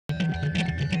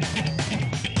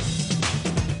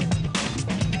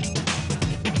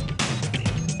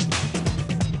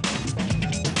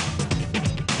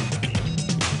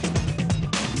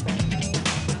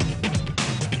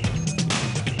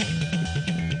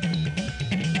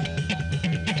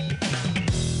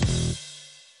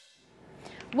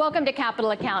Welcome to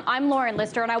Capital Account. I'm Lauren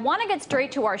Lister, and I want to get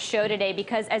straight to our show today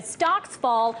because as stocks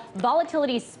fall,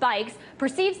 volatility spikes,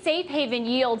 perceived safe haven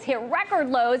yields hit record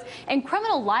lows, and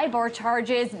criminal LIBOR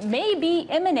charges may be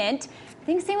imminent.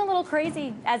 Things seem a little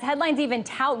crazy as headlines even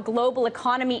tout global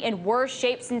economy in worse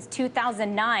shape since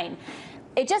 2009.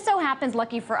 It just so happens,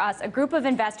 lucky for us, a group of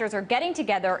investors are getting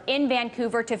together in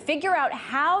Vancouver to figure out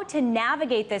how to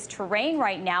navigate this terrain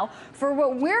right now for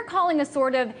what we're calling a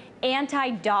sort of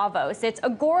anti-Davos. It's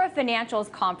Agora Financial's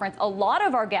conference. A lot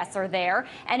of our guests are there,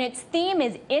 and its theme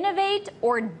is Innovate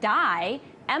or Die,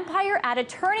 Empire at a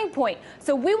Turning Point.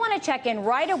 So we want to check in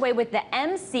right away with the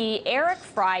MC, Eric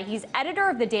Fry. He's editor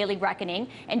of the Daily Reckoning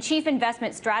and chief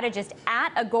investment strategist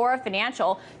at Agora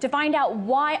Financial to find out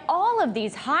why all of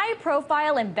these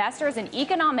high-profile investors and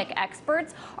economic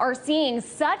experts are seeing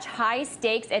such high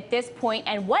stakes at this point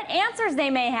and what answers they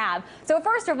may have. So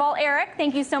first of all, Eric,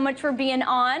 thank you so much for being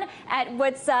on at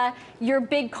what's your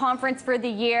big conference for the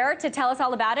year to tell us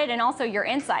all about it and also your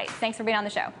insights. Thanks for being on the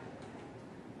show.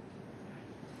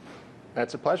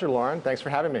 That's a pleasure, Lauren. Thanks for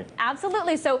having me.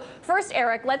 Absolutely. So first,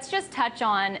 Eric, let's just touch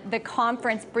on the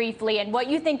conference briefly and what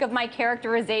you think of my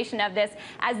characterization of this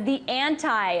as the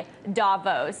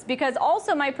anti-Davos, because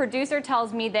also my producer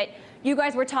tells me that you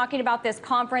guys were talking about this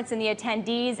conference and the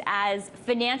attendees as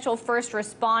financial first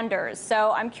responders.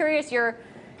 So I'm curious your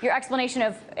explanation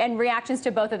of and reactions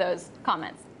to both of those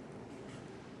comments.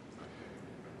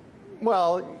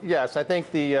 Well, yes, I think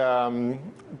the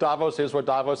Davos is what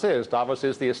Davos is. Davos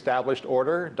is the established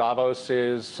order. Davos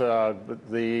is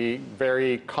the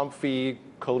very comfy,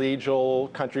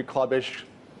 collegial, country clubbish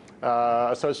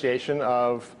association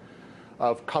of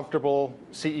comfortable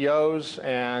CEOs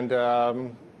and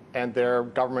their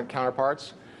government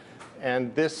counterparts.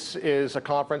 And this is a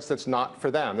conference that's not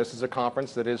for them. This is a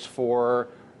conference that is for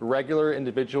regular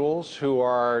individuals who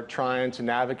are trying to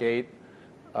navigate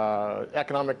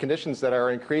economic conditions that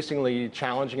are increasingly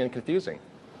challenging and confusing.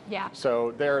 Yeah.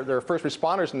 So they're first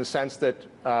responders in the sense that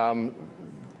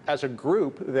as a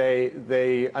group,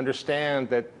 they understand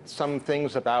that some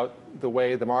things about the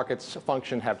way the markets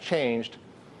function have changed,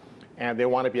 and they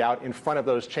want to be out in front of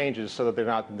those changes so that they're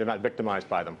not victimized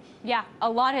by them. Yeah, a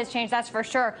lot has changed, that's for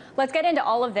sure. Let's get into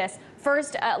all of this.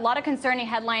 First, a lot of concerning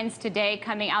headlines today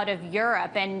coming out of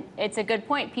Europe, and it's a good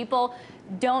point. People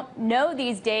don't know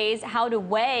these days how to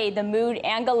weigh the mood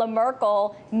Angela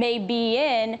Merkel may be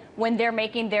in when they're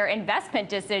making their investment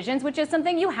decisions, which is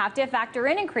something you have to factor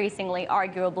in increasingly,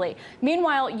 arguably.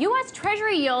 Meanwhile, U.S.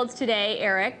 Treasury yields today,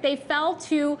 Eric, they fell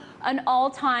to an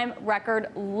all-time record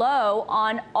low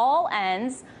on all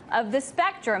ends of the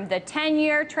spectrum. The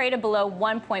 10-year traded below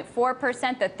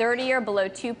 1.4%, the 30-year below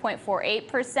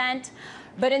 2.48%.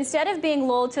 But instead of being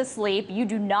lulled to sleep, you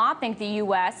do not think the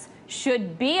U.S.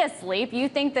 should be asleep. You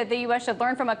think that the U.S. should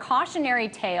learn from a cautionary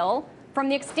tale from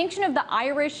the extinction of the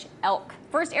Irish elk.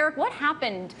 First, Eric, what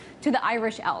happened to the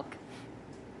Irish elk?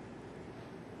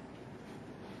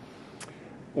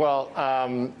 Well,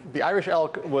 the Irish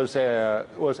elk was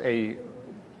a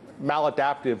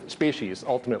maladaptive species,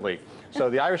 ultimately. So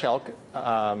the Irish elk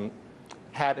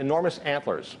had enormous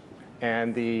antlers,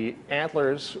 and the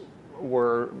antlers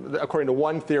were, according to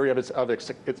one theory of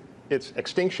its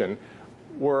extinction,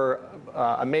 were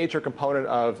a major component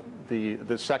of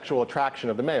the sexual attraction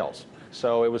of the males.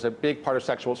 So it was a big part of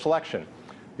sexual selection.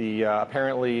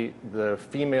 Apparently, the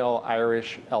female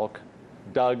Irish elk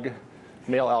dug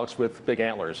male elks with big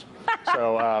antlers.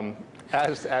 So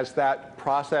as that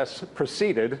process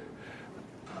proceeded,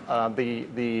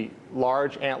 the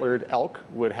large antlered elk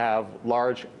would have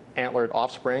large antlered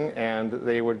offspring, and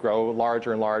they would grow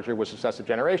larger and larger with successive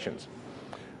generations.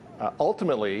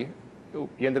 Ultimately, you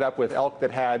ended up with elk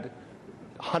that had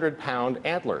 100-pound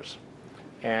antlers,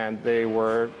 and they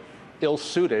were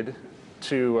ill-suited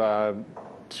to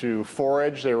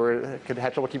forage. They could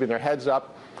have trouble keeping their heads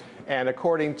up, and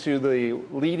according to the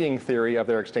leading theory of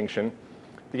their extinction,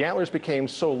 the antlers became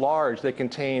so large they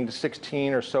contained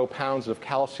 16 or so pounds of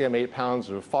calcium, 8 pounds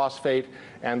of phosphate,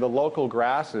 and the local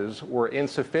grasses were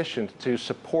insufficient to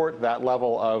support that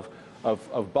level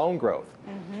of bone growth.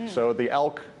 Mm-hmm. So the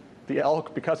elk,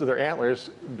 because of their antlers,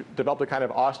 developed a kind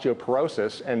of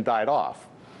osteoporosis and died off.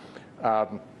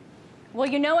 Well,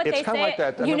 you know what they say. It's kind of like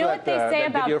that. You know what they say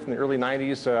about video from the early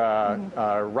 '90s.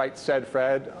 Right said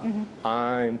Fred, mm-hmm.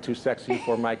 I'm too sexy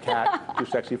for my cat, too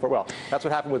sexy for. Well, that's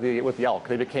what happened with the elk.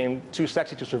 They became too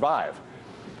sexy to survive,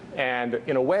 and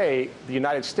in a way, the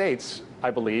United States,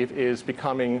 I believe, is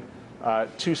becoming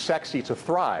too sexy to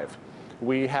thrive.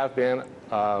 We have been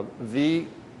the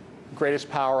greatest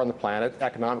power on the planet,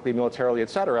 economically, militarily, et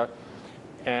cetera,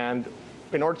 and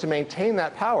in order to maintain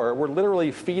that power, we're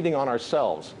literally feeding on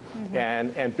ourselves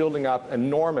and building up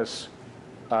enormous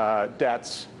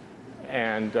debts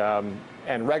and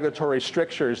regulatory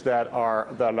strictures that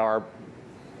are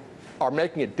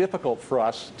making it difficult for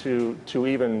us to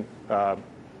even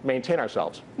maintain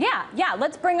ourselves. Yeah.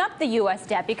 Let's bring up the U.S.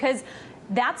 debt, because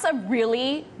that's a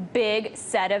really big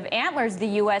set of antlers the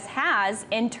U.S. has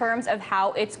in terms of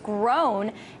how it's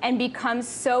grown and become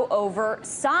so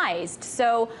oversized.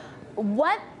 So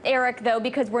what, Eric, though,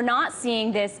 because we're not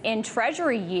seeing this in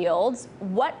Treasury yields,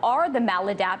 what are the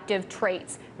maladaptive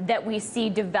traits that we see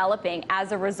developing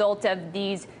as a result of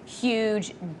these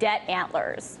huge debt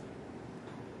antlers?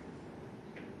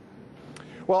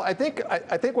 Well, I think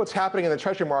what's happening in the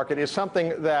Treasury market is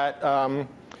something that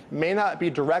may not be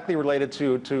directly related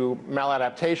to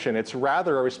maladaptation. It's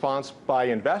rather a response by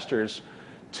investors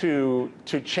to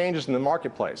changes in the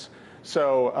marketplace.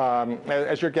 So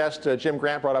as your guest, Jim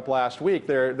Grant, brought up last week,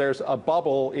 there's a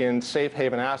bubble in safe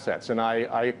haven assets, and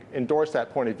I endorse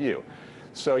that point of view.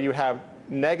 So you have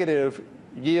negative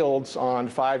yields on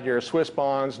 5-year Swiss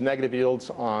bonds, negative yields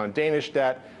on Danish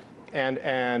debt, and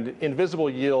invisible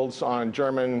yields on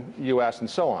German, US, and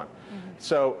so on.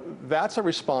 So that's a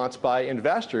response by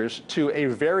investors to a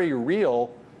very real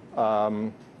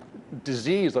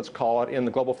disease, let's call it, in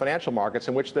the global financial markets,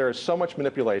 in which there is so much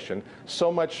manipulation,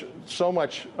 so much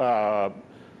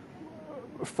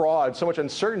fraud, so much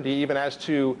uncertainty even as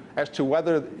to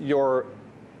whether your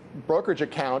brokerage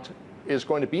account is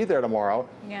going to be there tomorrow,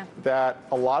 that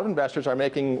a lot of investors are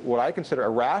making what I consider a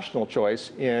rational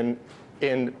choice in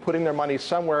putting their money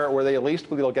somewhere where they at least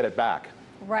believe they'll get it back.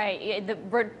 Right. The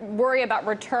worry about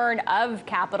return of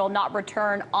capital, not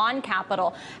return on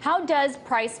capital. How does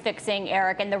price fixing,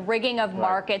 Eric, and the rigging of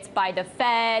markets by the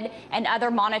Fed and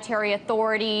other monetary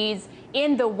authorities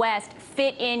in the West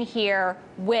fit in here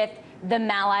with the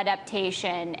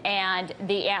maladaptation and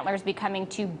the antlers becoming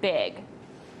too big?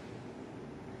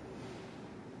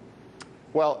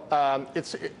 Well,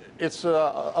 it's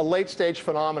a late-stage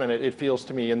phenomenon, it feels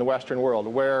to me, in the Western world,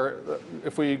 where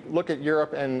if we look at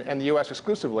Europe and the U.S.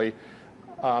 exclusively,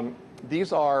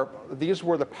 these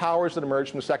were the powers that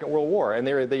emerged from the Second World War, and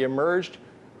they emerged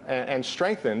and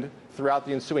strengthened throughout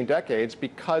the ensuing decades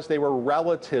because they were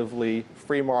relatively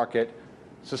free market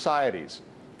societies.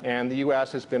 And the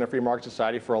U.S. has been a free market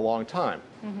society for a long time.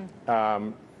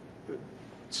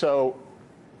 So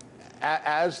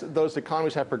as those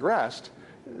economies have progressed,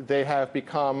 they have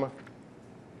become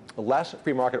less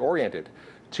free market oriented,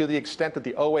 to the extent that the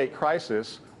 2008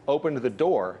 crisis opened the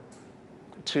door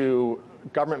to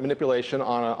government manipulation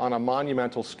on a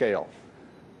monumental scale.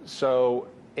 So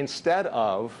instead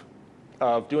of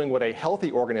doing what a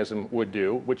healthy organism would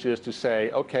do, which is to say,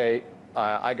 okay,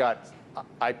 I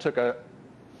took a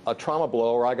trauma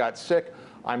blow, or I got sick,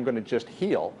 I'm going to just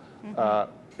heal.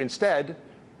 Instead,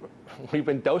 we've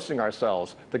been dosing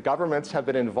ourselves. The governments have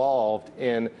been involved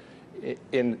in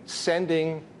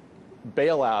sending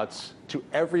bailouts to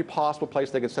every possible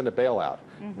place they could send a bailout,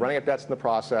 running up debts in the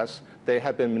process. They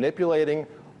have been manipulating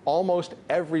almost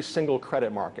every single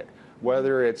credit market,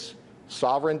 whether it's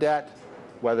sovereign debt,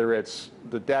 whether it's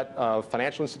the debt of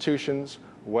financial institutions,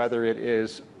 whether it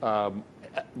is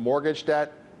mortgage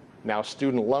debt, now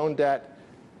student loan debt,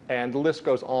 and the list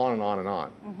goes on and on and on.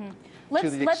 To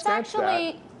the extent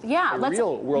that a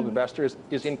real world investor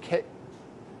is incapable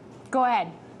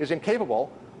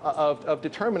of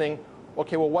determining,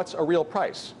 okay, well, what's a real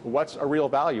price? What's a real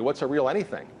value? What's a real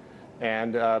anything?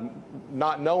 And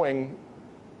not knowing,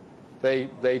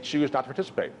 they choose not to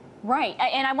participate. Right.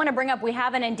 And I want to bring up, we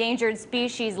have an endangered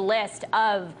species list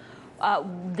of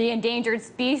the endangered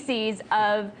species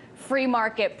of free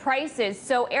market prices.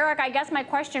 So, Eric, I guess my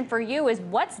question for you is,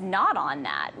 what's not on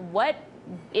that? What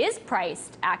is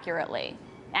priced accurately?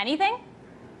 Anything?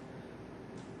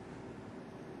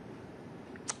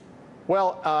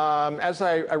 Well, as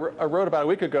I wrote about a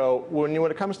week ago, when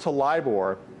it comes to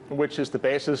LIBOR, which is the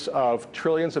basis of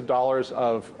trillions of dollars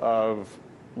of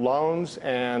loans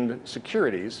and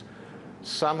securities,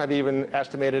 some have even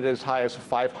estimated as high as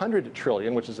 500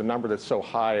 trillion, which is a number that's so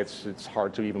high it's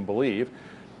hard to even believe.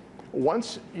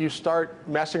 Once you start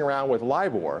messing around with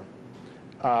LIBOR,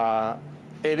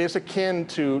 it is akin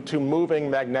to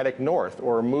moving magnetic north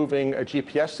or moving a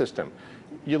GPS system.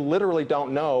 You literally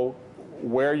don't know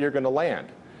where you're going to land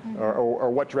or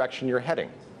what direction you're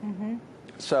heading.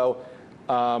 So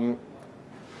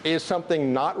is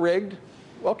something not rigged?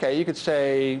 Okay, you could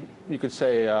say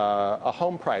a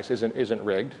home price isn't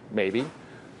rigged, maybe,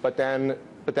 but then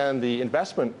the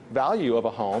investment value of a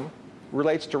home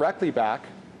relates directly back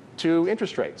to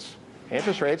interest rates.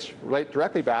 Interest rates relate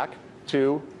directly back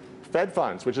to Fed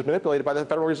funds, which is manipulated by the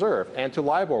Federal Reserve, and to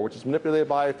LIBOR, which is manipulated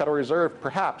by the Federal Reserve,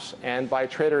 perhaps, and by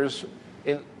traders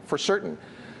for certain.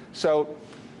 So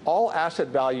all asset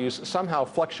values somehow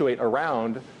fluctuate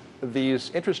around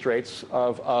these interest rates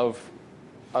of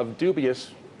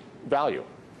dubious value.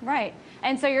 Right.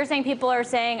 And so you're saying people are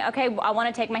saying, okay, I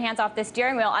want to take my hands off the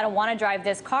steering wheel. I don't want to drive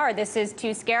this car. This is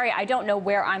too scary. I don't know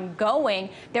where I'm going.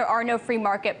 There are no free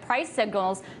market price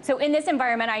signals. So in this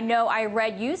environment, I know I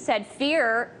read you said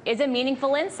fear is a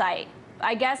meaningful insight.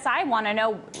 I guess I want to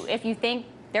know if you think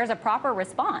there's a proper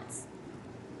response.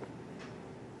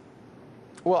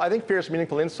 Well, I think fear is a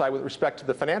meaningful insight with respect to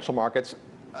the financial markets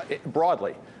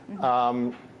broadly.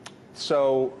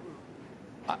 So,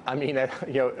 I mean,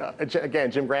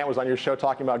 again, Jim Grant was on your show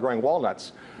talking about growing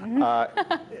walnuts.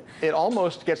 It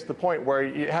almost gets to the point where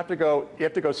you have to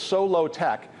go so low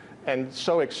tech and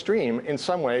so extreme in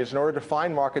some ways in order to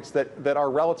find markets that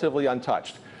are relatively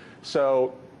untouched.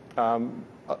 So,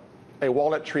 a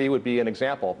walnut tree would be an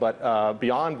example, but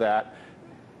beyond that,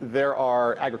 there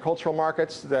are agricultural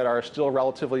markets that are still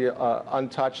relatively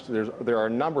untouched. There are a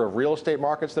number of real estate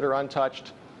markets that are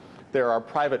untouched. There are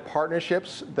private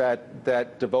partnerships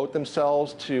that devote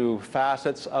themselves to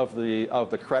facets of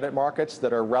the credit markets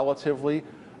that are relatively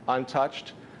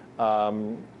untouched.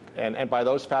 And by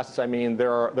those facets, I mean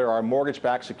there are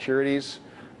mortgage-backed securities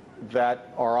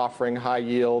that are offering high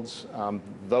yields.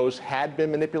 Those had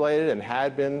been manipulated and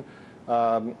had been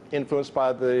influenced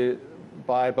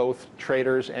by both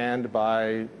traders and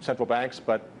by central banks,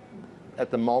 but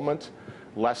at the moment,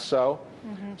 less so.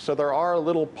 So there are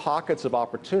little pockets of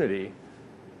opportunity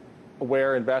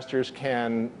where investors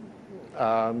can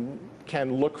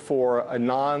look for a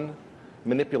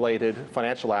non-manipulated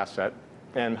financial asset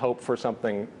and hope for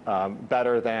something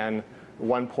better than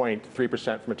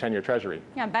 1.3% from a 10-year Treasury.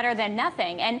 Yeah, better than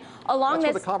nothing. And along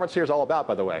That's what the conference here is all about,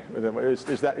 by the way.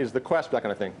 Is the quest for that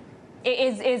kind of thing.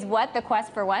 Is what the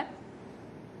quest for what?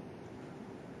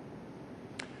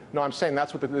 No, I'm saying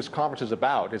that's what this conference is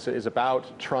about. It's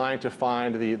about trying to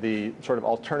find the sort of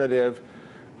alternative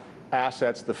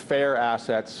assets, the fair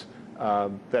assets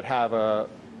that have a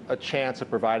chance of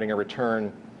providing a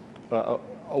return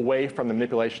away from the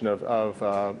manipulation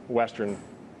of Western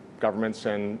governments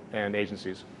and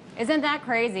agencies. Isn't that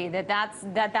crazy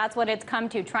that's what it's come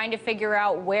to, trying to figure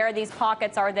out where these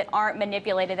pockets are that aren't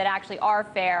manipulated, that actually are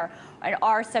fair and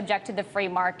are subject to the free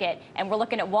market? And we're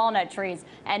looking at walnut trees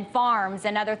and farms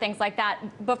and other things like that.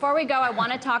 Before we go, I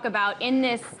want to talk about, in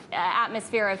this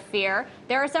atmosphere of fear,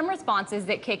 there are some responses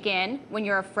that kick in when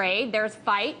you're afraid. There's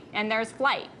fight and there's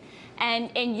flight.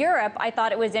 And in Europe, I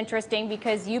thought it was interesting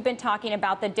because you've been talking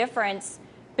about the difference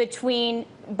between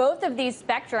both of these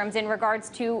spectrums in regards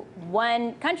to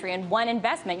one country and one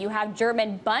investment. You have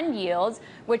German bond yields,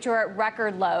 which are at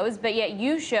record lows, but yet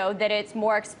you showed that it's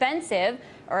more expensive,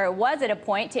 or it was at a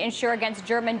point, to insure against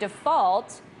German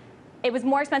default. It was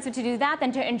more expensive to do that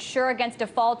than to insure against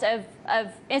default of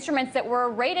instruments that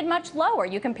were rated much lower.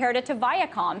 You compared it to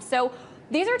Viacom. So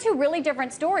these are two really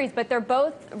different stories, but they're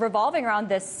both revolving around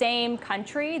the same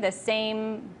country, the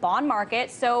same bond market.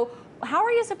 So how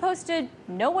are you supposed to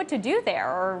know what to do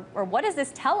there? Or what does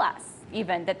this tell us,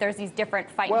 even, that there's these different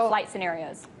fight and flight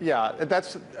scenarios? Yeah,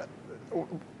 that's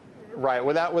right.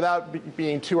 Without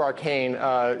being too arcane,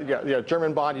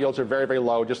 German bond yields are very, very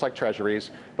low, just like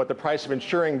treasuries. But the price of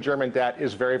insuring German debt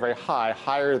is very, very high,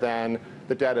 higher than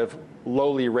the debt of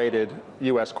lowly rated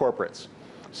U.S. corporates.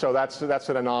 So that's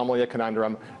an anomaly, a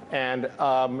conundrum. And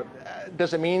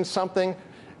does it mean something?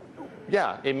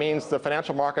 Yeah, it means the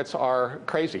financial markets are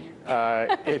crazy.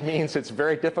 It means it's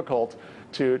very difficult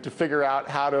to figure out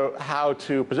how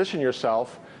to position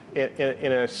yourself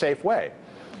in a safe way.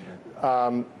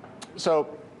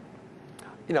 So,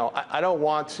 I don't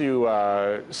want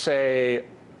to say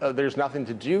there's nothing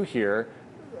to do here.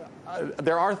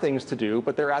 There are things to do,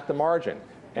 but they're at the margin.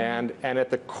 And at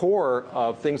the core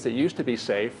of things that used to be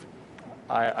safe,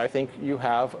 I think you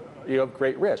have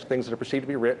great risk. Things that are perceived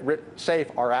to be safe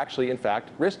are actually, in fact,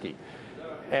 risky.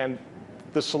 And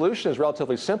the solution is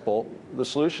relatively simple. The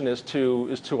solution is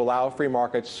to allow free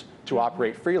markets to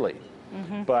operate freely.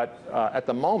 But at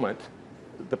the moment,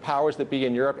 the powers that be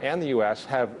in Europe and the U.S.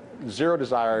 have zero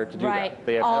desire to do that.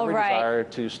 They have every desire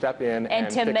to step in and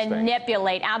to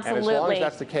manipulate. Absolutely. And as long as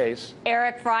that's the case.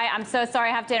 Eric Frey, I'm so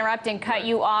sorry I have to interrupt and cut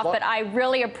you off, but I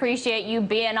really appreciate you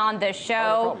being on the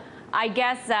show. I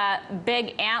guess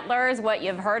big antlers, what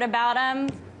you've heard about them,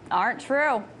 aren't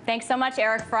true. Thanks so much,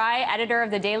 Eric Frey, editor of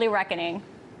the Daily Reckoning.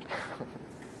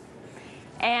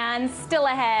 And still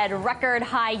ahead, record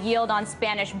high yield on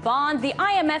Spanish bonds. The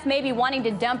IMF may be wanting to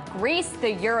dump Greece,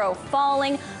 the euro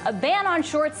falling, a ban on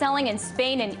short selling in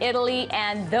Spain and Italy,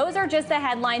 and those are just the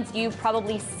headlines you've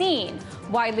probably seen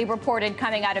widely reported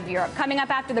coming out of Europe. Coming up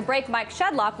after the break, Mike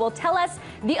Shedlock will tell us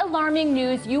the alarming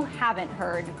news you haven't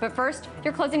heard. But first,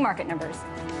 your closing market numbers.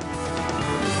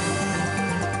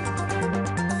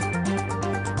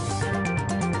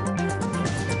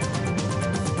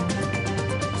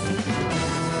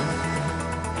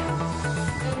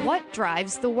 What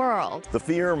drives the world? The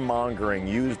fear-mongering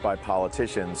used by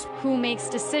politicians. Who makes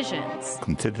decisions?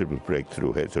 Considerable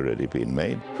breakthrough has already been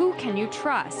made. Who can you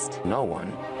trust? No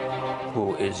one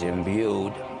who is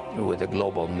imbued with a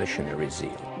global missionary zeal.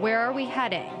 Where are we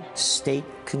heading?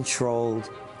 State-controlled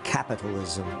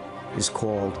capitalism is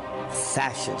called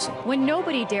fascism. When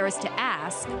nobody dares to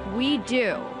ask, we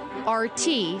do.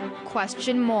 RT,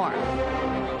 question more.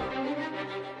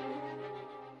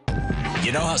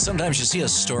 You know how sometimes you see a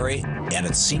story and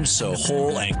it seems so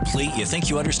whole and complete, you think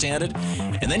you understand it,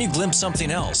 and then you glimpse something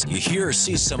else. You hear or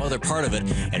see some other part of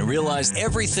it and realize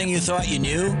everything you thought you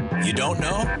knew, you don't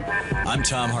know? I'm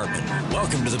Tom Hartman.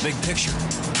 Welcome to The Big Picture.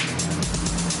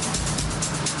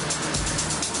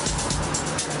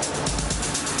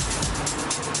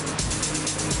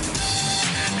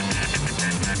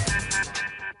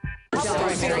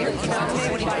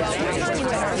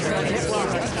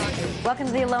 Welcome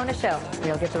to the Alona Show, where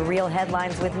you'll get the real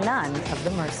headlines with none of the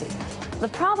mercy. The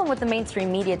problem with the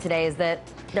mainstream media today is that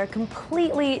they're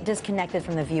completely disconnected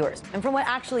from the viewers and from what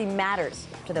actually matters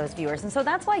to those viewers. And so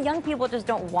that's why young people just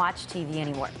don't watch TV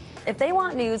anymore. If they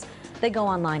want news, they go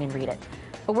online and read it.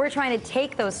 But we're trying to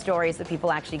take those stories that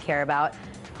people actually care about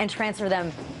and transfer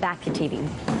them back to TV.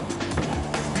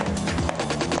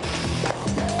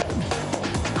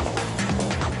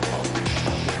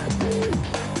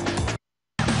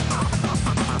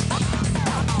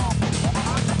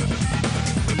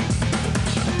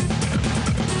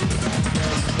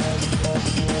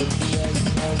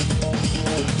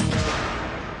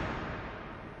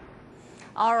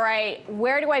 All right,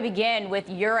 where do I begin with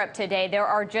Europe today?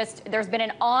 There's been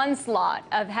an onslaught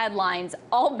of headlines,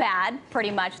 all bad, pretty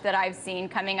much, that I've seen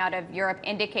coming out of Europe,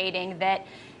 indicating that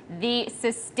the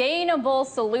sustainable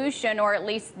solution, or at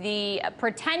least the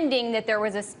pretending that there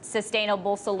was a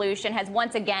sustainable solution, has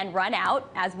once again run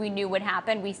out, as we knew would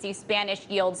happen. We see Spanish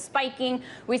yields spiking.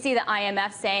 We see the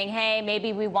IMF saying, hey,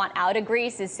 maybe we want out of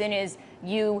Greece as soon as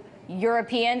you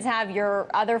Europeans have your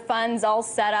other funds all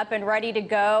set up and ready to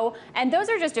go. And those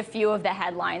are just a few of the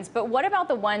headlines. But what about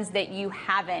the ones that you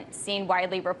haven't seen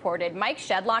widely reported? Mike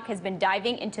Shedlock has been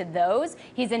diving into those.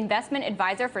 He's investment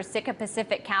advisor for Sitka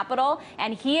Pacific Capital,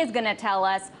 and he is going to tell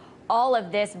us all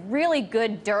of this really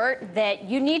good dirt that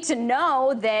you need to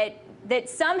know that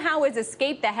somehow has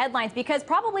escaped the headlines, because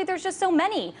probably there's just so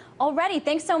many already.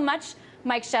 Thanks so much,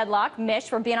 Mike Shedlock, Mish,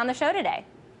 for being on the show today.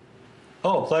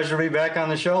 Oh, pleasure to be back on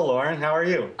the show, Lauren. How are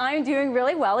you? I'm doing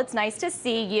really well. It's nice to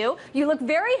see you. You look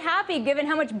very happy given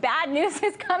how much bad news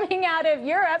is coming out of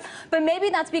Europe, but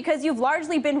maybe that's because you've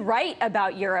largely been right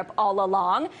about Europe all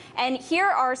along. And here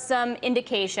are some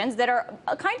indications that are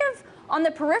kind of on the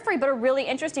periphery, but are really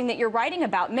interesting that you're writing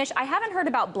about. Mish, I haven't heard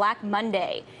about Black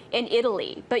Monday in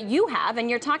Italy, but you have, and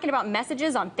you're talking about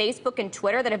messages on Facebook and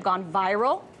Twitter that have gone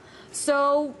viral.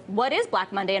 So what is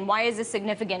Black Monday, and why is this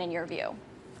significant in your view?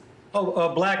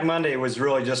 Black Monday was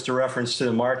really just a reference to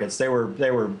the markets.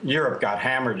 Europe got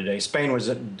hammered today. Spain was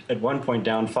at one point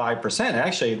down 5%.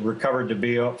 Actually, it recovered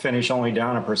to finish only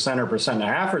down 1% or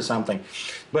 1.5% or something.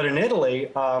 But in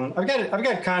Italy, I've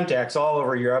got contacts all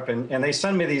over Europe, and they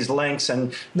send me these links,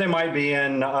 and they might be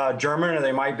in German, or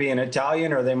they might be in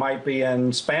Italian, or they might be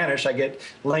in Spanish. I get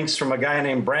links from a guy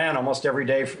named Bran almost every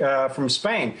day from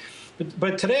Spain.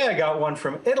 But today I got one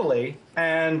from Italy,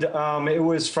 and it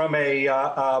was from a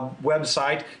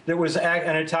website that was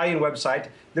an Italian website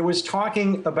that was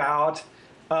talking about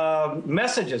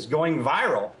messages going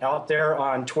viral out there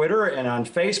on Twitter and on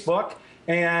Facebook.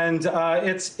 And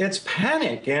it's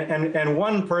panic. And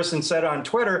one person said on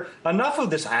Twitter, enough of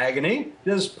this agony,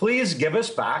 just please give us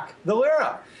back the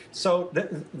lira. So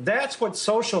that's what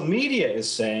social media is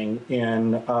saying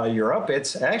in Europe.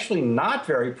 It's actually not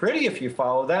very pretty if you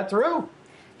follow that through.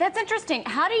 That's interesting.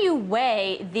 How do you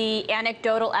weigh the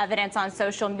anecdotal evidence on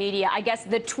social media, I guess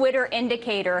the Twitter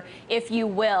indicator, if you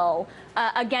will,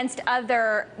 against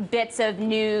other bits of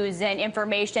news and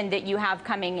information that you have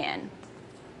coming in?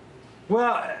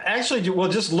 Well, actually, we'll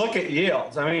just look at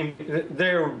yields. I mean,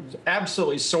 they're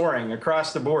absolutely soaring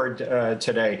across the board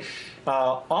today.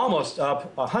 Almost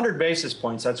up 100 basis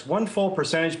points. That's one full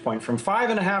percentage point, from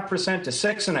 5.5% to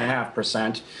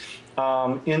 6.5%.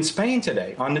 in Spain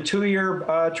today on the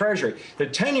 2-year Treasury. The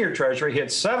 10-year Treasury hit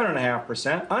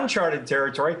 7.5%, uncharted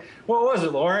territory. What was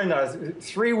it, Lauren?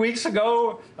 3 weeks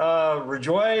ago,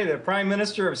 Rajoy, the Prime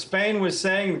Minister of Spain, was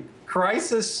saying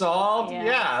crisis solved.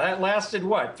 Yeah, that lasted,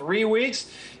 what, 3 weeks?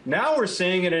 Now we're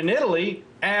seeing it in Italy,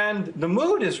 and the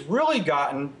mood has really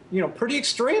gotten, pretty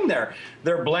extreme there.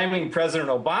 They're blaming President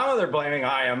Obama, they're blaming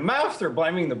IMF, they're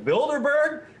blaming the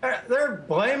Bilderberg, they're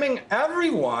blaming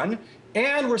everyone,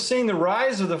 and we're seeing the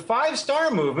rise of the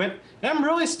five-star movement. And I'm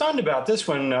really stunned about this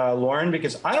one, Lauren,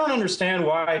 because I don't understand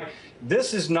why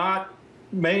this is not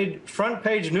made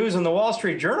front-page news in the Wall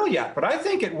Street Journal yet, but I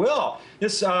think it will.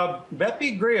 This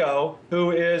Beppe Grillo,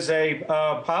 who is a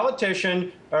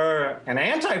politician, or an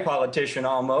anti-politician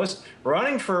almost,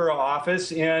 running for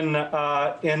office in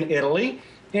Italy,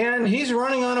 and he's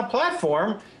running on a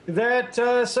platform that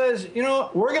says,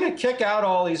 we're going to kick out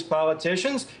all these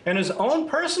politicians, and his own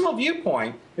personal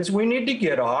viewpoint is we need to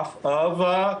get off of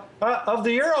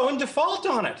the euro and default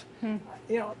on it.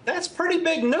 That's pretty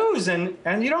big news, and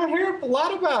you don't hear a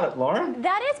lot about it, Lauren.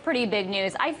 That is pretty big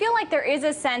news. I feel like there is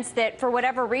a sense that, for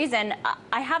whatever reason,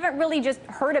 I haven't really just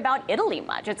heard about Italy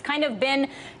much. It's kind of been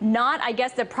not, I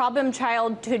guess, the problem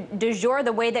child du jour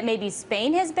the way that maybe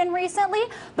Spain has been recently.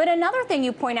 But another thing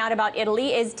you point out about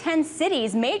Italy is 10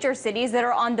 cities, major cities, that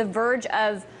are on the verge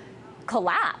of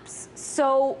collapse.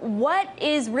 So what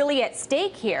is really at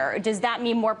stake here? Does that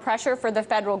mean more pressure for the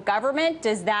federal government?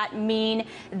 Does that mean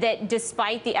that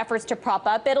despite the efforts to prop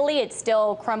up Italy, it's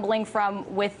still crumbling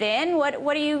from within?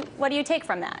 What do you take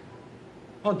from that?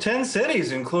 Well, 10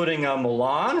 cities, including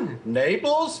Milan,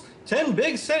 Naples, 10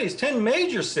 big cities, 10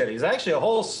 major cities, actually a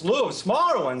whole slew of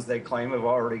smaller ones they claim have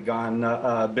already gone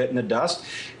bit in the dust.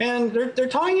 And they're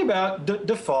talking about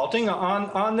defaulting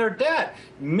on their debt.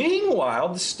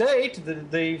 Meanwhile, the state,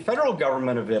 the federal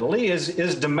government of Italy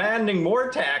is demanding more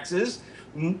taxes,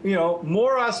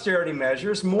 more austerity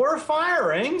measures, more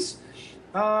firings.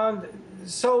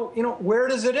 So, where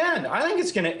does it end? I think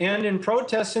it's going to end in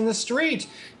protests in the street.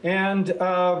 And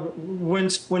when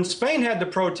Spain had the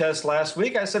protest last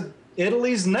week, I said,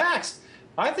 Italy's next.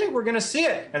 I think we're going to see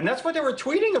it. And that's what they were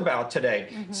tweeting about today,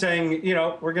 saying,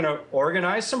 we're going to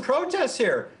organize some protests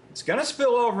here. It's going to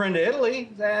spill over into Italy.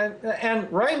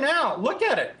 And right now, look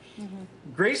at it.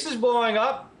 Greece is blowing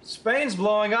up. Spain's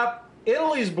blowing up.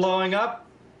 Italy's blowing up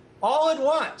all at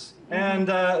once. And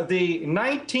the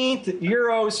 19th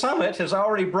Euro summit has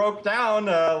already broke down,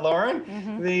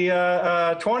 Lauren. The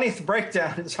 20th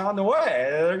breakdown is on the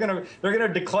way. They're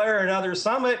gonna declare another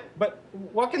summit, but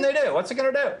what can they do? What's it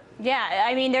gonna do? Yeah,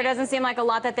 I mean, there doesn't seem like a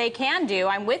lot that they can do.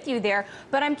 I'm with you there,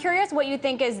 but I'm curious what you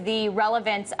think is the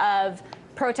relevance of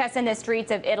protests in the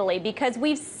streets of Italy, because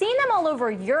we've seen them all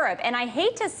over Europe, and I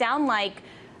hate to sound like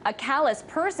a callous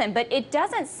person, but it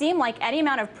doesn't seem like any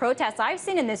amount of protests I've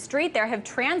seen in the street there have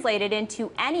translated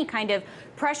into any kind of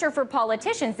pressure for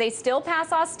politicians. They still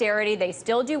pass austerity. They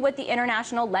still do what the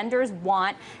international lenders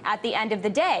want at the end of the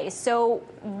day. So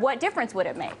what difference would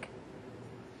it make?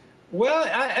 Well,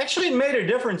 actually, it made a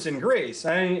difference in Greece.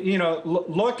 I mean,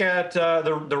 look at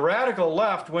the radical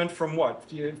left went from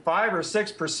what, 5 or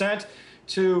 6%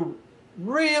 to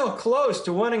real close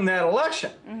to winning that election.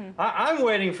 I'm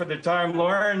waiting for the time,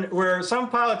 Lauren, where some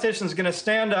politician's going to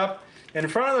stand up in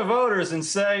front of the voters and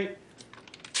say,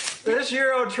 this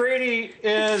Euro treaty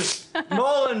is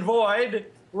null and void.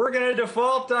 We're going to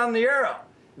default on the euro.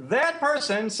 That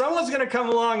person, someone's going to come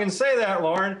along and say that,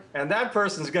 Lauren, and that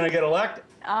person's going to get elected.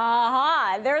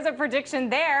 There's a prediction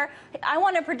there. I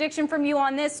want a prediction from you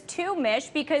on this too, Mish,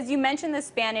 because you mentioned the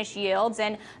Spanish yields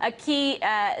and a key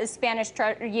Spanish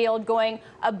yield going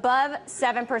above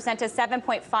 7% to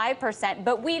 7.5%.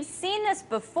 But we've seen this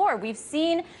before. We've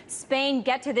seen Spain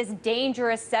get to this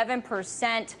dangerous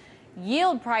 7%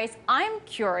 yield price. I'm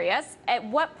curious, at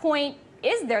what point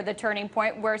is there the turning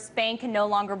point where Spain can no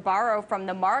longer borrow from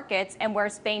the markets and where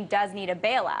Spain does need a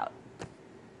bailout?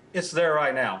 It's there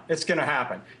right now. It's going to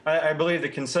happen. I believe the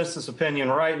consensus opinion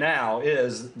right now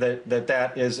is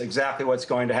that is exactly what's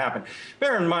going to happen.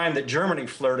 Bear in mind that Germany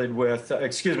flirted with,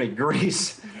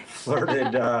 Greece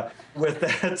flirted with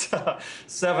that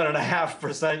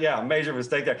 7.5%. Yeah, major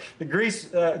mistake there. The Greece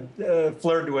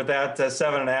flirted with that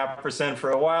 7.5%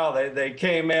 for a while. They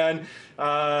came in.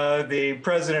 The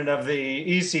president of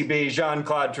the ECB,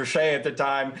 Jean-Claude Trichet at the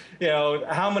time,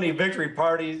 how many victory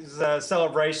parties,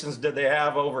 celebrations did they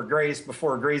have over Greece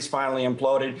before Greece finally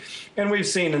imploded? And we've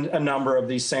seen a number of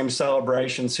these same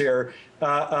celebrations here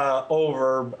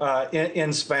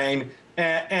in Spain.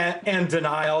 and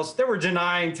denials. They were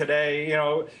denying today. You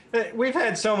know, we've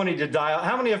had so many denials.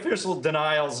 How many official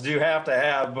denials do you have to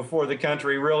have before the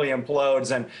country really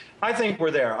implodes? And I think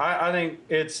we're there. I think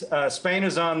it's Spain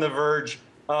is on the verge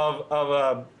of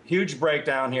a huge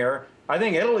breakdown here. I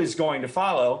think Italy's going to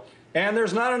follow. And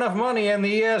there's not enough money in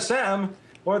the ESM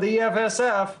or the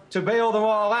EFSF to bail them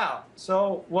all out.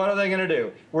 So what are they going to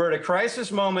do? We're at a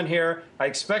crisis moment here. I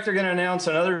expect they're going to announce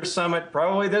another summit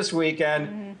probably this weekend.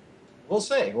 Mm-hmm. We'll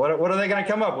see. What are they going to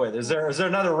come up with? Is there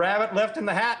another rabbit left in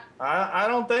the hat? I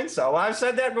don't think so. I've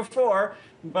said that before,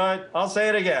 but I'll say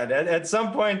it again. At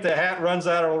some point, the hat runs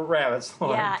out of rabbits.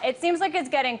 Yeah, it seems like it's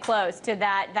getting close to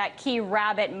that key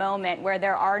rabbit moment where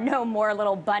there are no more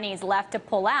little bunnies left to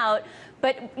pull out.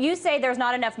 But you say there's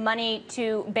not enough money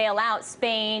to bail out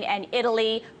Spain and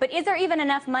Italy. But is there even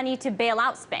enough money to bail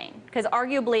out Spain? Because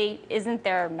arguably, isn't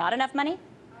there not enough money?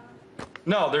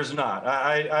 No, there's not.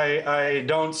 I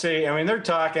don't see. I mean, they're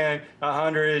talking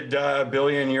 100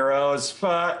 billion euros,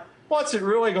 but what's it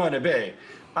really going to be?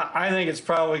 I think it's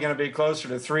probably going to be closer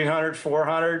to 300,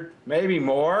 400, maybe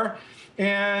more.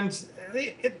 And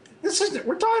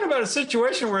we're talking about a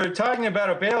situation where they're talking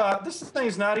about a bailout. This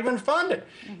thing's not even funded.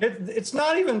 It's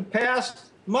not even passed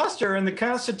muster in the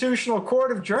Constitutional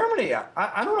Court of Germany.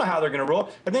 I don't know how they're going to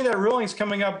rule. I think that ruling's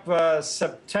coming up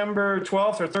September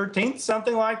 12th or 13th,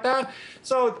 something like that.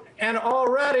 So, and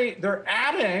already they're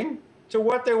adding to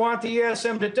what they want the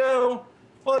ESM to do.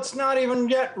 Well, it's not even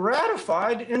yet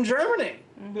ratified in Germany.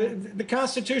 Mm-hmm. The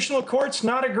Constitutional Court's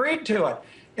not agreed to it.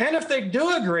 And if they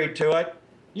do agree to it,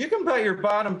 you can bet your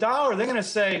bottom dollar they're going to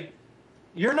say,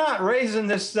 you're not raising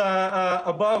this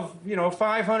above,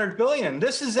 500 billion.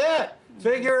 This is it.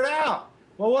 Figure it out.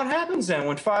 Well, what happens then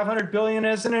when 500 billion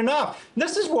isn't enough?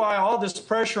 This is why all this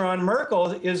pressure on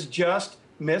Merkel is just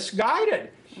misguided.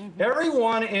 Mm-hmm.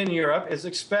 Everyone in Europe is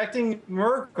expecting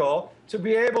Merkel to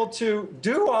be able to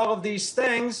do all of these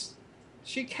things.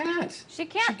 She can't. She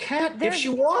can't. She can't if she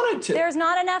wanted to. There's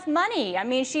not enough money. I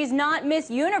mean, she's not Miss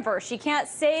Universe. She can't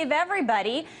save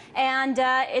everybody. And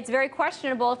it's very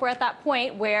questionable if we're at that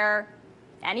point where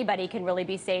anybody can really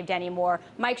be saved anymore.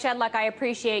 Mike Shedlock, I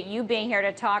appreciate you being here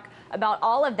to talk about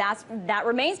all of that. That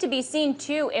remains to be seen,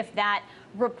 too, if that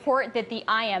report that the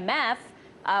IMF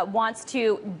wants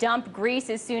to dump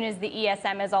Greece as soon as the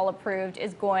ESM is all approved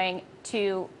is going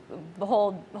to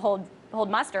hold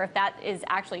muster. If that is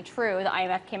actually true, the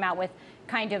IMF came out with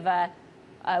kind of a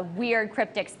weird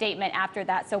cryptic statement after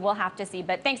that, so we'll have to see.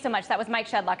 But thanks so much. That was Mike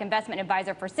Shedlock, investment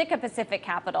advisor for Sitka Pacific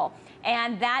Capital.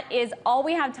 And that is all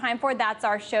we have time for. That's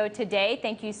our show today.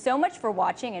 Thank you so much for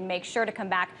watching, and make sure to come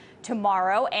back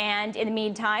tomorrow. And in the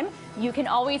meantime, you can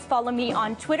always follow me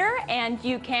on Twitter, and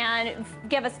you can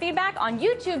give us feedback on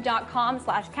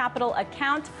youtube.com/Capital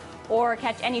account, or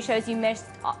catch any shows you missed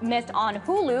on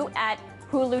Hulu at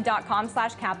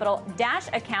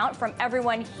hulu.com/Capital-account. From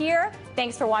everyone here,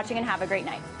 thanks for watching and have a great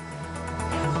night.